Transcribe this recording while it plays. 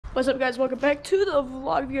What's up, guys? Welcome back to the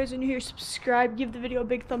vlog. If you guys are new here, subscribe, give the video a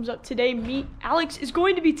big thumbs up. Today, Alex is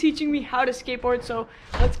going to be teaching me how to skateboard, so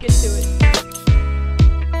let's get to it.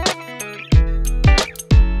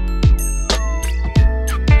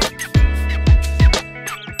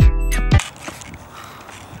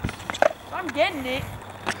 I'm getting it.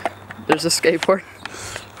 There's a skateboard.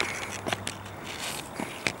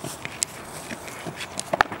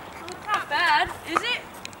 Well, it's not bad, is it?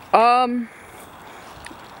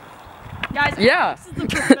 Guys, yeah. Alex is the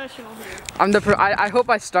professional here. I hope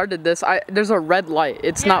I started this. There's a red light.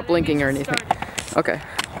 It's not blinking or anything. Okay.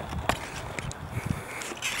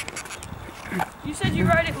 You said you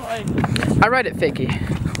ride it like this? I ride it fakey.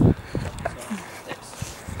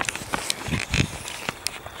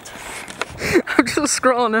 I'm just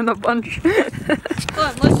scrolling in a bunch.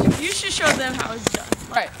 Hold on, you should show them how it's done.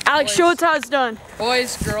 Right. Alex, show us how it's done.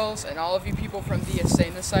 Boys, girls, and all of you people from the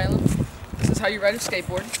insane asylum, this is how you ride a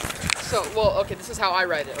skateboard. So, well, okay, this is how I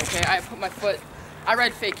ride it, okay? I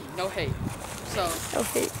ride fakey, no hate. So, no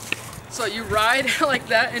hate. So you ride like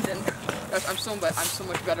that, and then, I'm so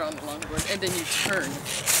much better on the longboard, and then you turn.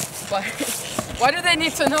 But, why do they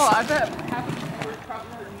need to know? I bet half of you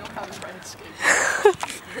probably know how to ride a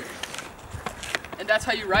skateboard. And that's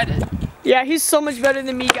how you ride it. Yeah, he's so much better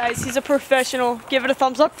than me, guys. He's a professional. Give it a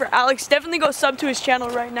thumbs up for Alex. Definitely go sub to his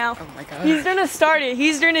channel right now. Oh my god. He's gonna start it.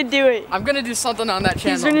 He's gonna do it. I'm gonna do something on that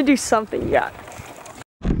channel. He's gonna do something, yeah.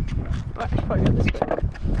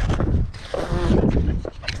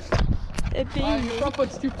 Your front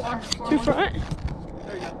foot's too far. Too front?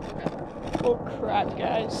 There you go. Okay. Oh crap,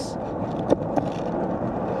 guys.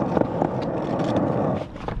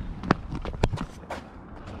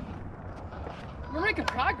 We're making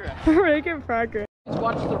progress. We're making progress. Just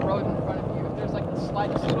watch the road in front of you. If there's like the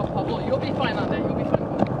slightest little bubble, you'll be fine on that. You'll be fine.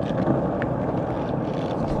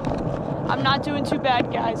 I'm not doing too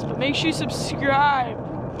bad, guys, but make sure you subscribe.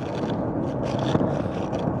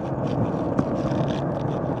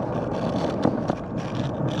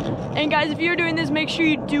 And guys, if you're doing this, make sure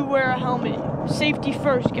you do wear a helmet. Safety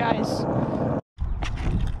first, guys.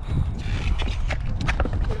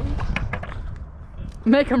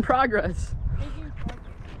 Making progress.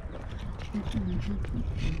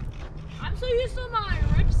 I'm so used to my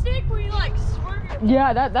ripstick where you like swerve.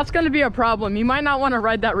 Yeah, that's gonna be a problem. You might not want to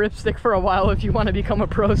ride that ripstick for a while if you want to become a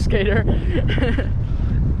pro skater.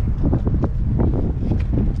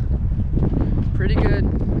 Pretty good.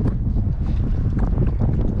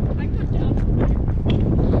 I can come down.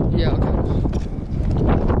 Yeah,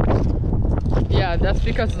 okay. Yeah, that's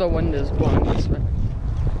because the wind is blowing this way.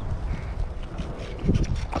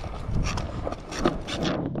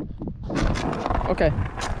 Okay.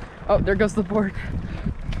 Oh, there goes the board.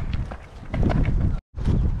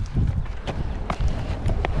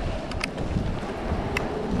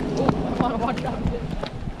 Oh, I want to watch out.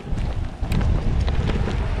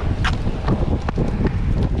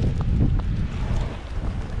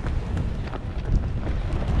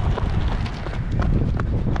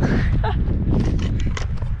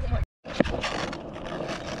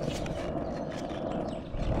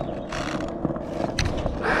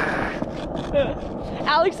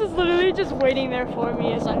 Alex is literally just waiting there for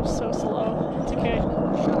me as I'm so slow. It's okay.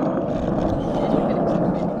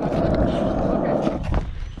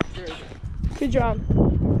 Good job.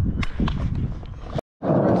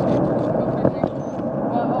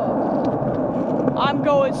 I'm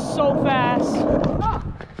going so fast.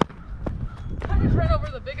 I just ran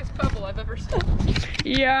over the biggest pebble I've ever seen.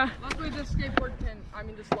 Yeah. Luckily this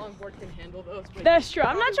longboard can handle those. That's true.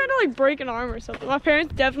 I'm not trying to like break an arm or something. My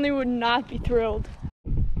parents definitely would not be thrilled.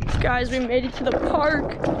 Guys, we made it to the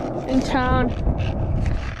park in town.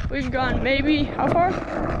 We've gone maybe, how far?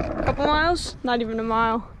 A couple miles? Not even a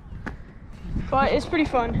mile. But it's pretty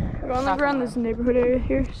fun. We're going around this neighborhood area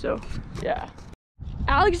here, so yeah.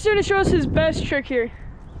 Alex is going to show us his best trick here.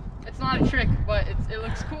 It's not a trick, but it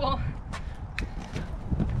looks cool.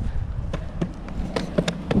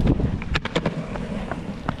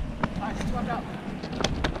 Alright, watch out.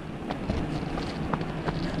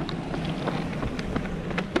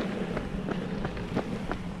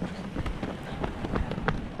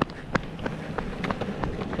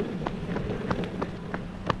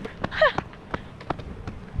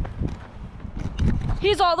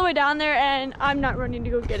 He's all the way down there and I'm not running to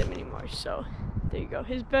go get him anymore. So there you go,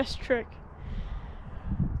 his best trick.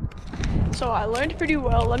 So I learned pretty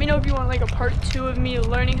well. Let me know if you want like a part 2 of me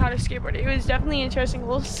learning how to skateboard. It was definitely interesting, a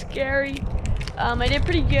little scary. I did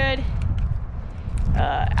pretty good.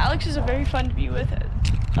 Alex is a very fun to be with,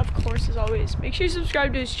 of course, as always. Make sure you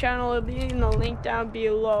subscribe to his channel. It'll be in the link down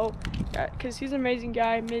below because he's an amazing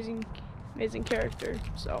guy, amazing amazing character.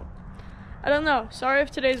 So I don't know. Sorry if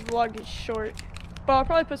today's vlog is short, but I'll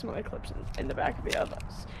probably put some other clips in the back of it of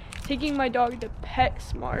us taking my dog to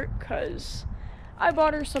PetSmart, because I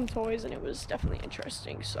bought her some toys and it was definitely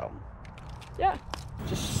interesting. So yeah,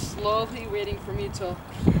 just slowly waiting for me to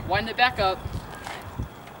wind it back up.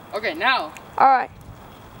 Okay, now. All right.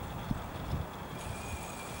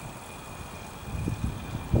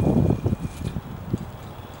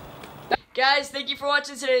 Guys, thank you for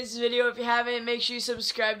watching today's video. If you haven't, make sure you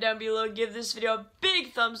subscribe down below. Give this video a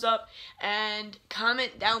big thumbs up and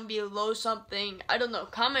comment down below something. I don't know,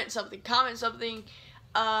 comment something.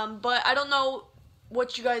 But I don't know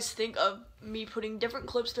what you guys think of me putting different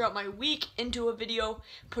clips throughout my week into a video,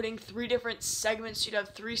 putting 3 different segments. You'd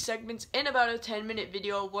have 3 segments in about a 10-minute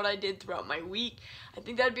video of what I did throughout my week. I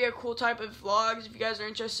think that'd be a cool type of vlogs. If you guys are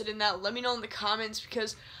interested in that, let me know in the comments,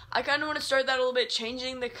 because I kind of want to start that a little bit,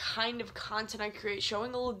 changing the kind of content I create,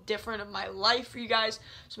 showing a little different of my life for you guys.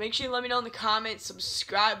 So make sure you let me know in the comments,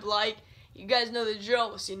 subscribe, like. You guys know the drill.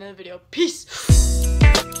 We'll see you in another video. Peace.